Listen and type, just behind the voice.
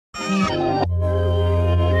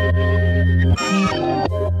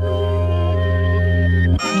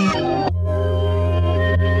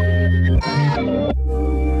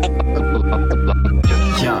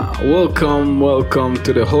Welcome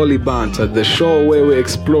to the Holy Banter, the show where we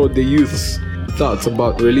explore the youth's thoughts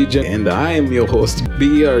about religion. And I am your host,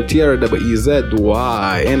 BRTRWEZY,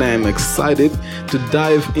 and I am excited to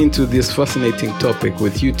dive into this fascinating topic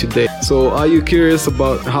with you today. So, are you curious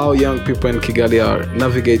about how young people in Kigali are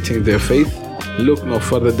navigating their faith? Look no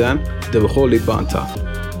further than the Holy Banter.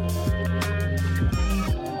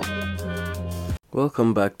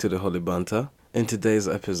 Welcome back to the Holy Banter. In today's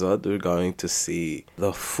episode, we're going to see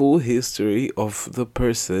the full history of the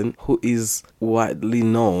person who is widely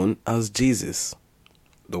known as Jesus.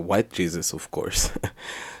 The white Jesus, of course.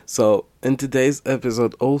 So, in today's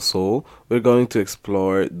episode also, we're going to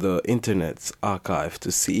explore the internet's archive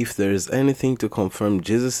to see if there is anything to confirm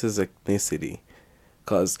Jesus' ethnicity.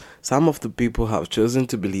 Because some of the people have chosen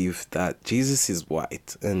to believe that Jesus is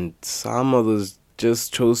white, and some others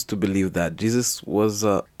just chose to believe that Jesus was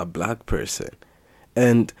a black person.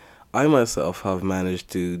 And I myself have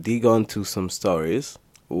managed to dig onto some stories.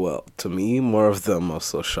 Well, to me, more of them are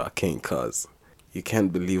so shocking because you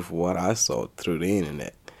can't believe what I saw through the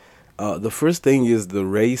internet. The first thing is the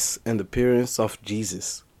race and appearance of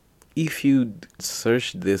Jesus. If you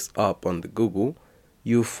search this up on the Google,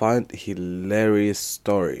 you'll find hilarious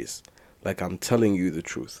stories. Like I'm telling you the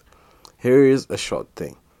truth. Here is a short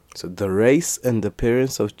thing. So the race and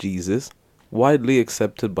appearance of Jesus, widely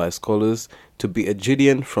accepted by scholars to be a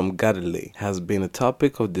Judean from Galilee, has been a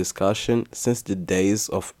topic of discussion since the days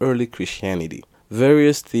of early Christianity.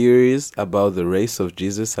 Various theories about the race of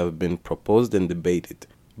Jesus have been proposed and debated.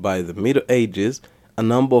 By the Middle Ages, a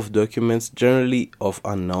number of documents generally of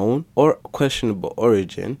unknown or questionable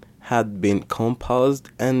origin had been composed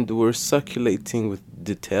and were circulating with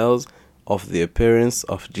details of the appearance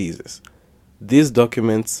of Jesus. These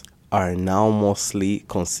documents are now mostly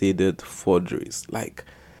considered forgeries. Like,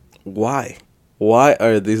 why? Why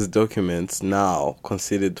are these documents now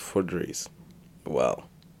considered forgeries? Well,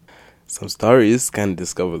 some stories can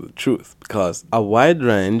discover the truth because a wide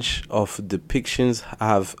range of depictions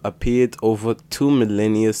have appeared over 2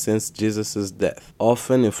 millennia since Jesus' death,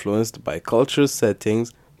 often influenced by cultural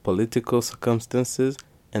settings, political circumstances,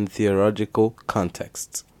 and theological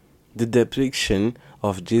contexts. The depiction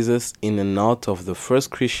of Jesus in and out of the first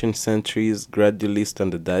Christian centuries gradually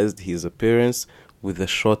standardized his appearance with a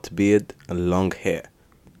short beard and long hair.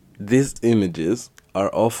 These images are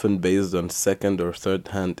often based on second or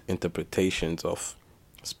third-hand interpretations of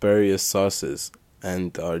spurious sources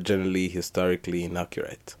and are generally historically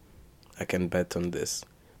inaccurate. I can bet on this.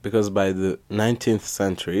 Because by the 19th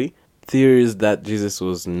century, theories that Jesus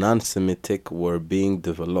was non-Semitic were being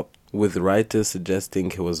developed, with writers suggesting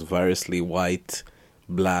he was variously white,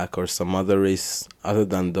 black, or some other race other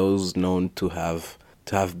than those known to have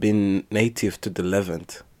been native to the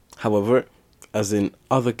Levant. However, as in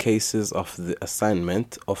other cases of the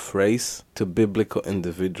assignment of race to biblical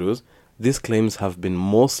individuals, these claims have been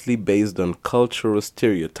mostly based on cultural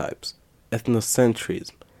stereotypes,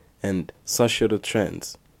 ethnocentrism, and social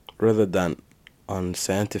trends, rather than on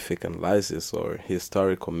scientific analysis or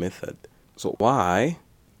historical method. So why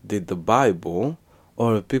did the Bible,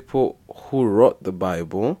 or people who wrote the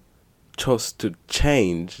Bible, chose to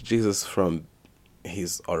change Jesus from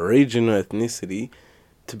his original ethnicity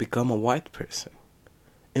to become a white person?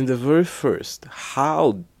 In the very first,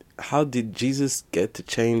 how did Jesus get to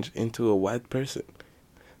change into a white person?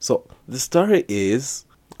 So the story is,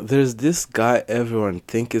 there's this guy everyone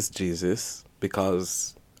thinks is Jesus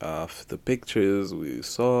because of the pictures we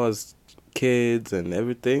saw as kids and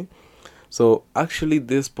everything. So actually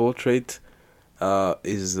this portrait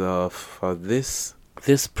is for this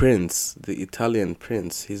prince, the Italian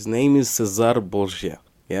prince. His name is Cesare Borgia.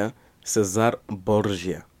 Yeah, Cesare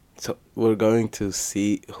Borgia. So we're going to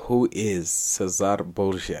see who is Cesare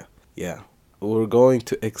Borgia. Yeah, we're going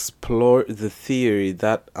to explore the theory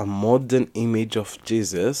that a modern image of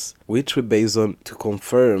Jesus, which we base on to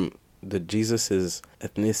confirm that Jesus'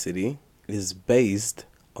 ethnicity, is based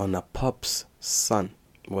on a Pope's son.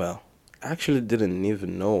 Well, I actually didn't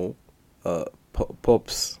even know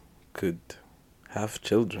popes could have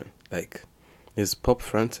children. Like, is Pope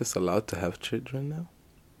Francis allowed to have children now?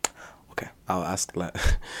 Okay, I'll ask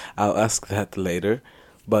that later.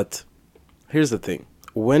 But here's the thing.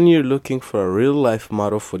 When you're looking for a real-life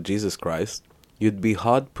model for Jesus Christ, you'd be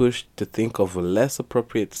hard-pushed to think of a less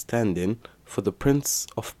appropriate stand-in for the Prince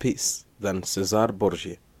of Peace than Cesare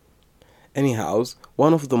Borgia. Anyhow,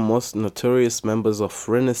 one of the most notorious members of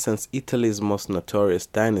Renaissance Italy's most notorious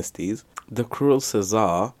dynasties, the cruel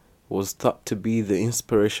Caesar, was thought to be the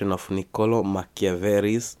inspiration of Niccolo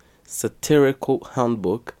Machiavelli's satirical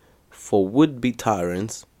handbook for would-be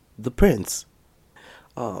tyrants, The Prince.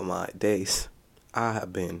 Oh my days, I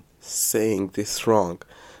have been saying this wrong.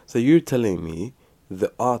 So you're telling me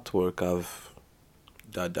the artwork of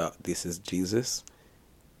this is Jesus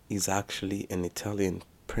is actually an Italian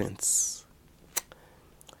prince.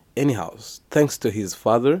 Anyhow, thanks to his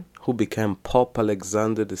father, who became Pope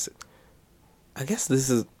Alexander VI. I guess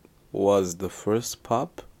was the first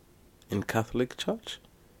Pope in Catholic Church.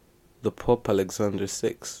 The Pope Alexander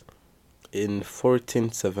VI in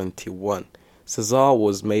 1471. Cesar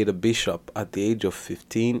was made a bishop at the age of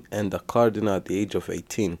 15 and a cardinal at the age of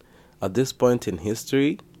 18. At this point in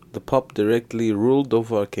history, the Pope directly ruled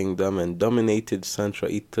over a kingdom and dominated central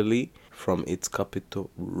Italy from its capital,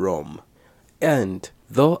 Rome. And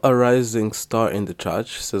though a rising star in the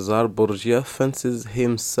church, Cesare Borgia fancies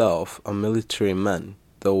himself a military man.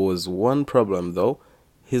 There was one problem though.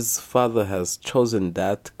 His father has chosen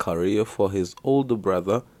that career for his older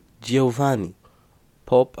brother, Giovanni.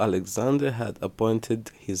 Pope Alexander had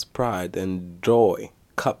appointed his pride and joy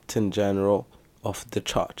Captain General of the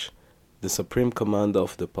Church, the supreme commander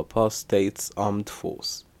of the Papal States Armed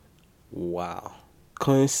Force. Wow.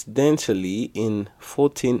 Coincidentally, in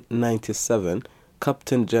 1497,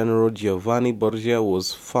 Captain General Giovanni Borgia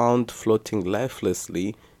was found floating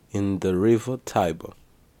lifelessly in the river Tiber.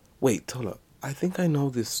 Wait, hold up. I think I know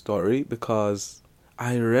this story because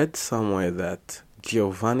I read somewhere that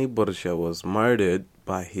Giovanni Borgia was murdered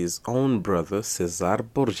by his own brother Cesare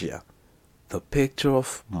Borgia, the picture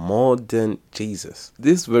of modern Jesus.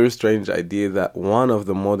 This very strange idea that one of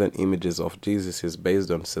the modern images of Jesus is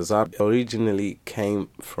based on Cesare originally came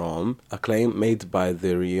from a claim made by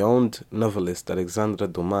the renowned novelist Alexandre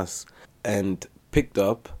Dumas and picked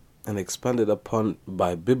up and expanded upon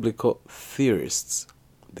by biblical theorists.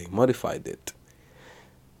 They modified it.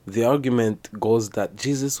 The argument goes that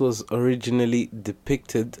Jesus was originally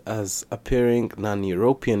depicted as appearing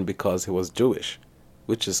non-European because he was Jewish,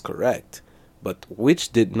 which is correct, but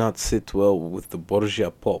which did not sit well with the Borgia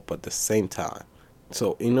Pope at the same time.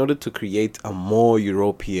 So in order to create a more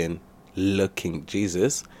European-looking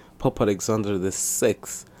Jesus, Pope Alexander VI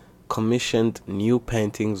commissioned new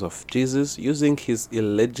paintings of Jesus using his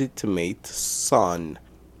illegitimate son.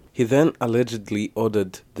 He then allegedly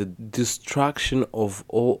ordered the destruction of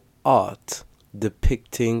all art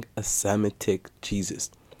depicting a Semitic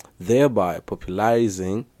Jesus, thereby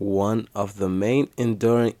popularizing one of the main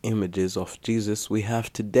enduring images of Jesus we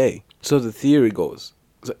have today. So the theory goes,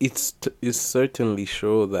 so it's certainly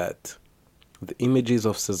sure that the images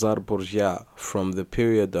of Cesare Borgia from the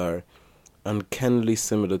period are uncannily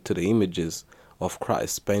similar to the images of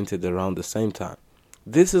Christ painted around the same time.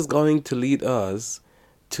 This is going to lead us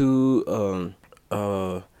to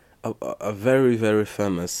a very, very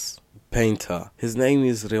famous painter. His name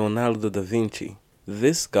is Leonardo da Vinci.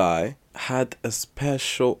 This guy had a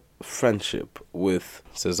special friendship with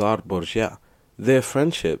Cesare Borgia. Their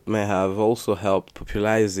friendship may have also helped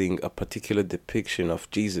popularizing a particular depiction of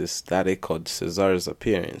Jesus that echoed Cesare's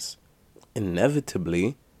appearance.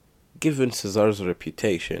 Inevitably, given Cesare's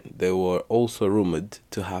reputation, they were also rumored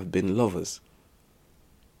to have been lovers.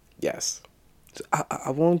 Yes. So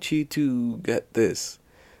I want you to get this.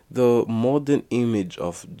 The modern image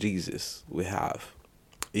of Jesus we have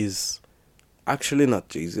is actually not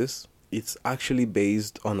Jesus. It's actually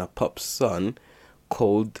based on a Pope's son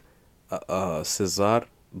called Cesare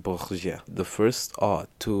Borgia. The first art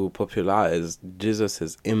to popularize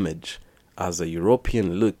Jesus' image as a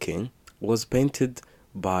European looking was painted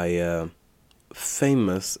by a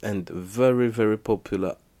famous and very, very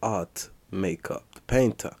popular art maker,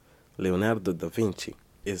 painter, Leonardo da Vinci.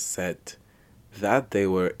 Is said that they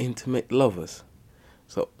were intimate lovers.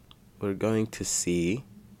 So we're going to see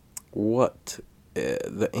what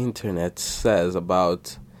the internet says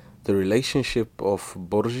about the relationship of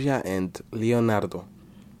Borgia and Leonardo.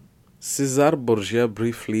 Cesare Borgia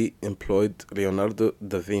briefly employed Leonardo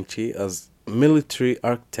da Vinci as military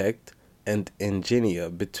architect and engineer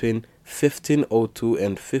between 1502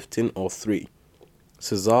 and 1503.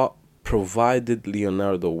 Cesare provided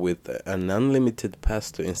Leonardo with an unlimited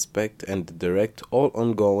pass to inspect and direct all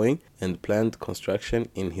ongoing and planned construction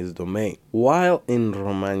in his domain. While in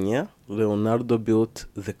Romagna, Leonardo built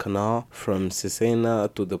the canal from Cesena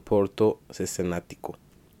to the Porto Cesenatico.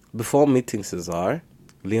 Before meeting Cesare,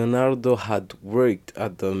 Leonardo had worked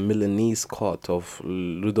at the Milanese court of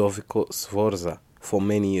Ludovico Sforza for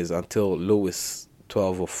many years until Louis XII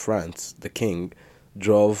of France, the king,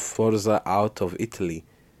 drove Sforza out of Italy.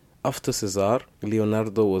 After Cesare,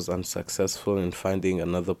 Leonardo was unsuccessful in finding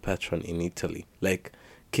another patron in Italy. Like,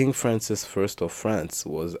 King Francis I of France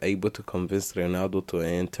was able to convince Leonardo to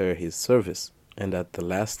enter his service, and that the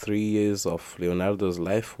last 3 years of Leonardo's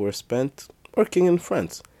life were spent working in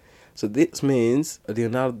France. So this means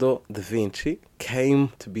Leonardo da Vinci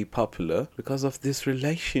came to be popular because of this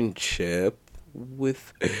relationship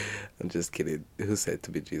with, I'm just kidding, who said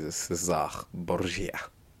to be Jesus? Cesar Borgia.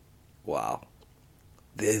 Wow.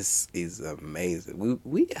 This is amazing.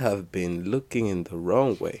 We have been looking in the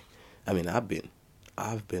wrong way. I mean, I've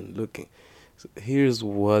been looking. So here's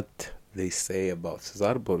what they say about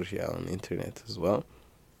Cesar Borgia on the internet as well.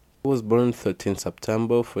 He was born 13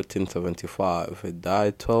 September 1475. He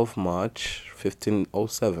died 12 March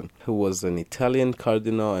 1507. He was an Italian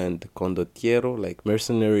cardinal and condottiero, like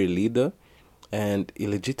mercenary leader, and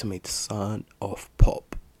illegitimate son of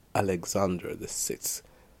Pope Alexander VI.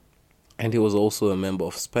 And he was also a member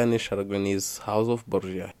of Spanish Aragonese House of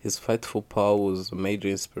Borgia. His fightful power was a major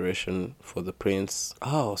inspiration for the prince.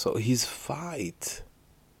 Oh, so his fight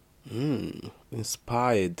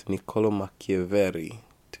inspired Niccolo Machiavelli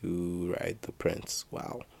to write The Prince.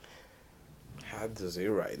 Wow. Had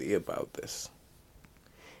zero idea about this.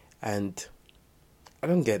 And I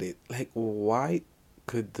don't get it. Like, why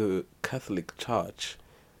could the Catholic Church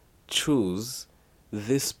choose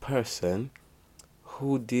this person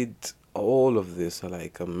who did all of this,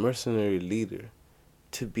 like a mercenary leader,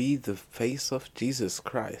 to be the face of Jesus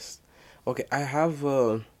Christ? Okay, I have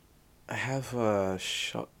a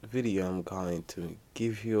short video. I'm going to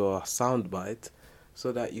give you a soundbite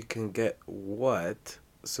so that you can get what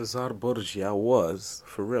Cesar Borgia was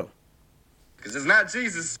for real. Because it's not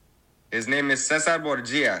Jesus. His name is Cesar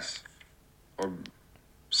Borgia, or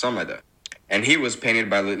something like that. And he was painted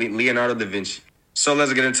by Leonardo da Vinci. So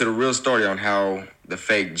let's get into the real story on how the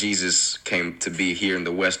fake Jesus came to be here in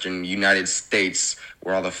the Western United States,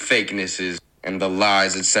 where all the fakeness is and the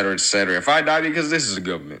lies, etc., etc. If I die because this is the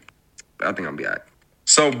government, I think I'll be all right.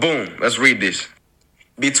 So boom, let's read this.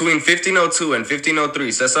 Between 1502 and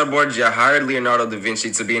 1503, Cesar Borgia hired Leonardo da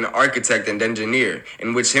Vinci to be an architect and engineer,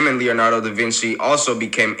 in which him and Leonardo da Vinci also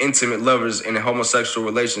became intimate lovers in a homosexual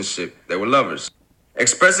relationship. They were lovers.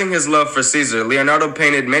 Expressing his love for Caesar, Leonardo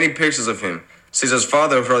painted many pictures of him. Caesar's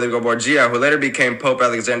father, Rodrigo Borgia, who later became Pope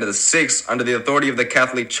Alexander VI under the authority of the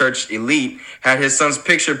Catholic Church elite, had his son's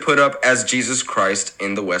picture put up as Jesus Christ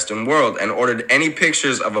in the Western world and ordered any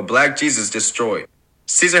pictures of a black Jesus destroyed.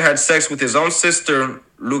 Caesar had sex with his own sister,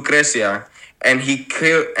 Lucretia, and he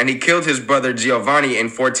killed his brother Giovanni in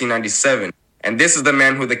 1497. And this is the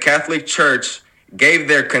man who the Catholic Church gave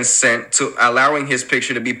their consent to allowing his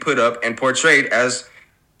picture to be put up and portrayed as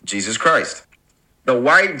Jesus Christ. The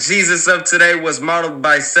white Jesus of today was modeled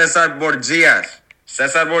by Cesar Borgia.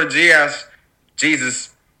 Cesar Borgia,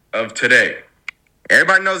 Jesus of today.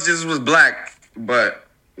 Everybody knows Jesus was black, but,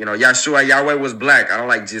 Yahshua, Yahweh was black. I don't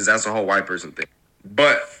like Jesus. That's a whole white person thing.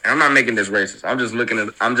 But I'm not making this racist.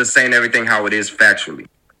 I'm just saying everything how it is factually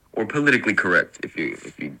or politically correct, if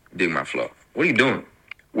you dig my flow. What are you doing?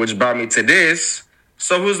 Which brought me to this.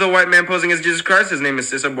 So who's the white man posing as Jesus Christ? His name is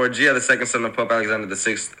Cesar Borgia, the second son of Pope Alexander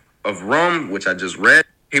VI of Rome, which I just read.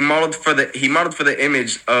 He modeled for the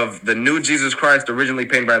image of the new Jesus Christ originally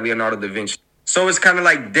painted by Leonardo da Vinci. So it's kind of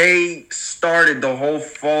like they started the whole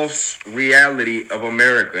false reality of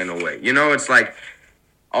America in a way. It's like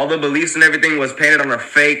all the beliefs and everything was painted on a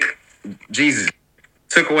fake Jesus.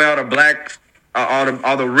 Took away all the black,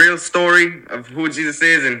 all the real story of who Jesus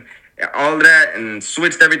is and all of that, and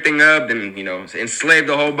switched everything up, and enslaved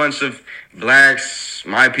a whole bunch of blacks,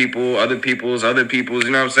 my people, other people's, you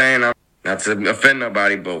know what I'm saying? Not to offend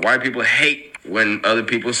nobody, but white people hate when other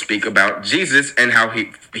people speak about Jesus and how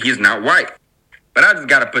he's not white. But I just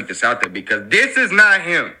gotta put this out there because this is not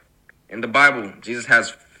him. In the Bible, Jesus has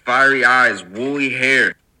fiery eyes, woolly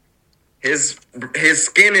hair. His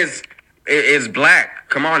skin is black.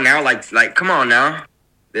 Come on now, like come on now.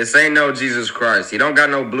 This ain't no Jesus Christ. He don't got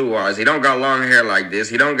no blue eyes. He don't got long hair like this.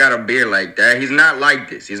 He don't got a beard like that. He's not like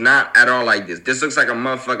this. He's not at all like this. This looks like a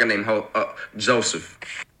motherfucker named Joseph.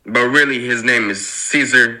 But really, his name is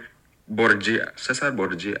Cesar Borgia. Cesar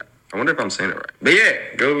Borgia. I wonder if I'm saying it right. But yeah,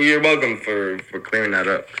 you're welcome for clearing that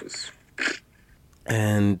up.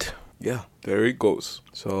 And yeah, there it goes.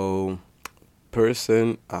 So,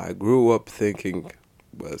 person I grew up thinking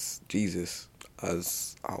was Jesus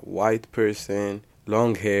as a white person,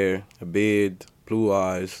 long hair, a beard, blue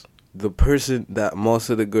eyes. The person that most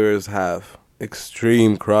of the girls have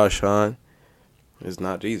extreme crush on is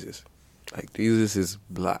not Jesus. Like, Jesus is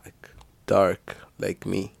black, dark, like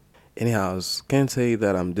me. Anyhow, I can't say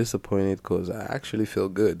that I'm disappointed because I actually feel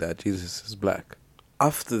good that Jesus is black.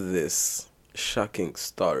 After this shocking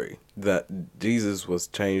story, that Jesus was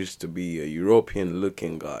changed to be a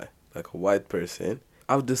European-looking guy, like a white person,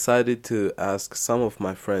 I've decided to ask some of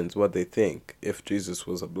my friends what they think if Jesus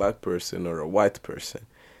was a black person or a white person.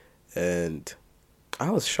 And I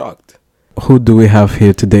was shocked. Who do we have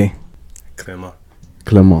here today? Clément.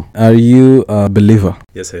 Clement. Are you a believer?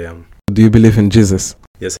 Yes, I am. Do you believe in Jesus?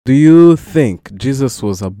 Yes. Do you think Jesus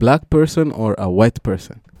was a black person or a white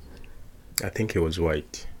person? I think he was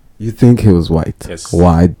white. You think he was white? Yes.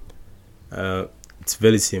 Why? It's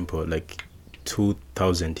very simple. Like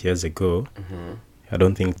 2,000 years ago, I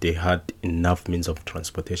don't think they had enough means of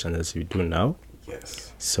transportation as we do now.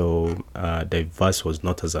 Yes. So the verse was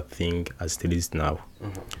not as a thing as it is now.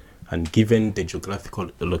 And given the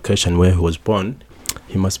geographical location where he was born,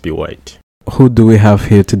 he must be white. Who do we have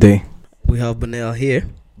here today? We have Benel here.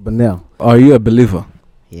 Benel. Are you a believer?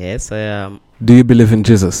 Yes, I am. Do you believe in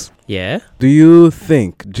Jesus? Yeah. Do you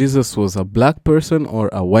think Jesus was a black person or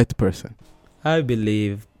a white person? I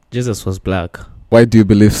believe Jesus was black. Why do you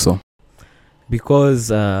believe so? Because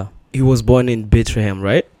he was born in Bethlehem,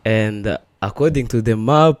 right? And according to the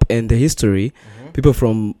map and the history, people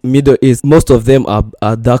from Middle East, most of them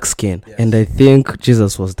are dark skinned. Yes. And I think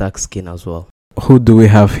Jesus was dark skinned as well. Who do we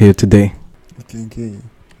have here today? Ikenke.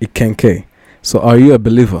 Ikenke. So are you a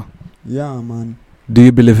believer? Yeah, man. Do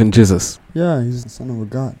you believe in Jesus? Yeah, he's the son of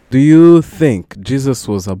God. Do you think Jesus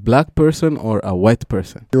was a black person or a white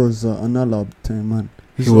person? He was an Arab man.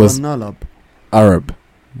 He was an Arab. Arab.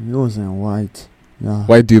 He wasn't white. Yeah.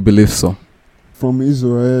 Why do you believe so? From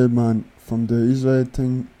Israel, man. From the Israel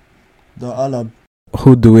thing, the Arab.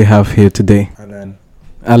 Who do we have here today?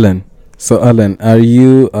 Alan. So Alan, are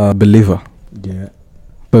you a believer? Yeah.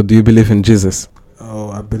 So do you believe in Jesus?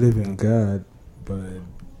 Oh, I believe in God, but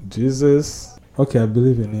Jesus, okay, I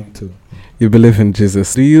believe in him too. You believe in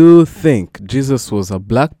Jesus. Do you think Jesus was a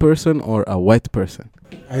black person or a white person?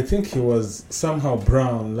 I think he was somehow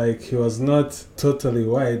brown, like he was not totally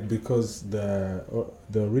white, because the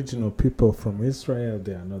original people from Israel,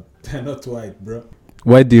 they're not white, bro.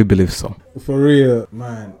 Why do you believe so? For real,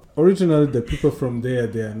 man. Originally the people from there,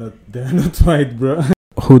 they're not white, bro.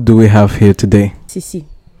 Who do we have here today? Sisi.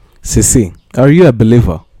 Sisi, are you a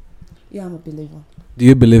believer? Yeah, I'm a believer. Do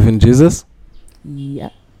you believe in Jesus? Yeah.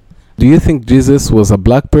 Do you think Jesus was a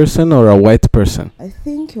black person or a white person? I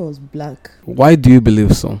think he was black. Why do you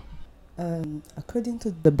believe so? According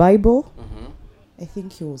to the Bible, I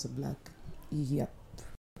think he was a black. Yeah.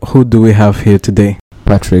 Who do we have here today?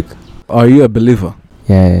 Patrick. Are you a believer?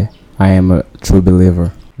 Yeah, I am a true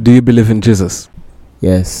believer. Do you believe in Jesus?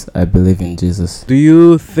 Yes, I believe in Jesus. Do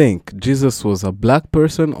you think Jesus was a black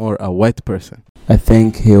person or a white person? I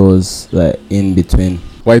think he was in between.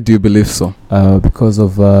 Why do you believe so? Because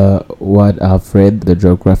of what I've read, the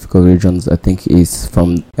geographical regions. I think he's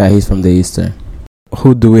from the eastern.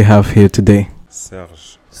 Who do we have here today?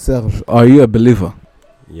 Serge. Serge, are you a believer?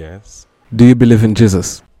 Yes. Do you believe in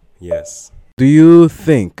Jesus? Yes. Do you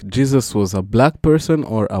think Jesus was a black person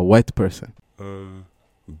or a white person?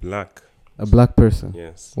 Black. A black person?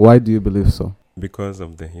 Yes. Why do you believe so? Because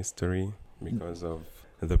of the history, because of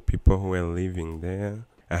the people who were living there.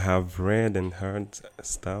 I have read and heard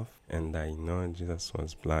stuff, and I know Jesus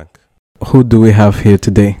was black. Who do we have here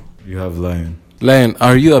today? You have Lion. Lion,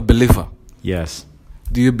 are you a believer? Yes.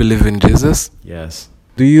 Do you believe in Jesus? Yes.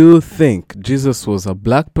 Do you think Jesus was a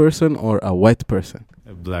black person or a white person?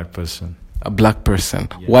 A black person. A black person.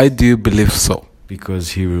 Yes. Why do you believe so?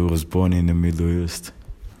 Because he was born in the Middle East.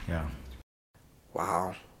 Yeah.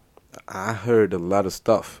 Wow. I heard a lot of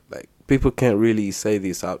stuff. Like, people can't really say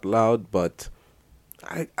this out loud, but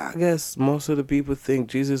I guess most of the people think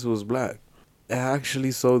Jesus was black. I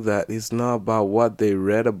actually saw that it's not about what they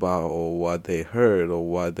read about or what they heard or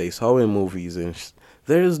what they saw in movies. And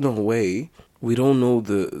there is no way. We don't know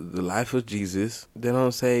the life of Jesus. They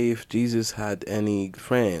don't say if Jesus had any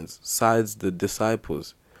friends besides the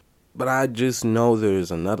disciples. But I just know there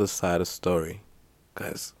is another side of the story.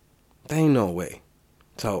 Because there ain't no way.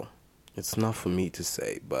 So, it's not for me to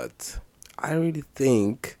say. But I really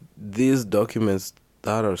think these documents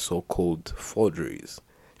that are so-called forgeries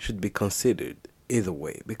should be considered either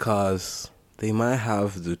way. Because they might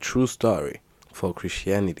have the true story for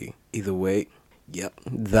Christianity. Either way. Yep,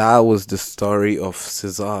 that was the story of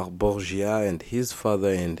Cesar Borgia and his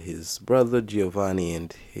father and his brother Giovanni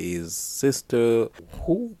and his sister,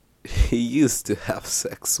 who he used to have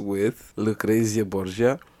sex with, Lucrezia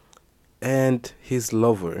Borgia, and his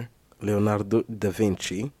lover, Leonardo da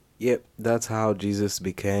Vinci. Yep, that's how Jesus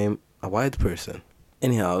became a white person.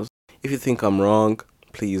 Anyhow, if you think I'm wrong,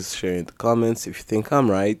 please share in the comments. If you think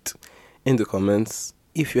I'm right, in the comments.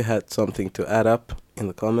 If you had something to add up in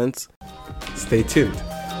the comments, stay tuned.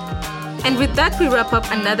 And with that, we wrap up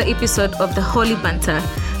another episode of the Holy Banter.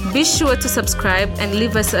 Be sure to subscribe and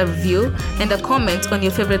leave us a review and a comment on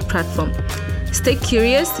your favorite platform. Stay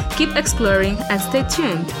curious, keep exploring, and stay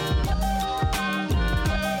tuned.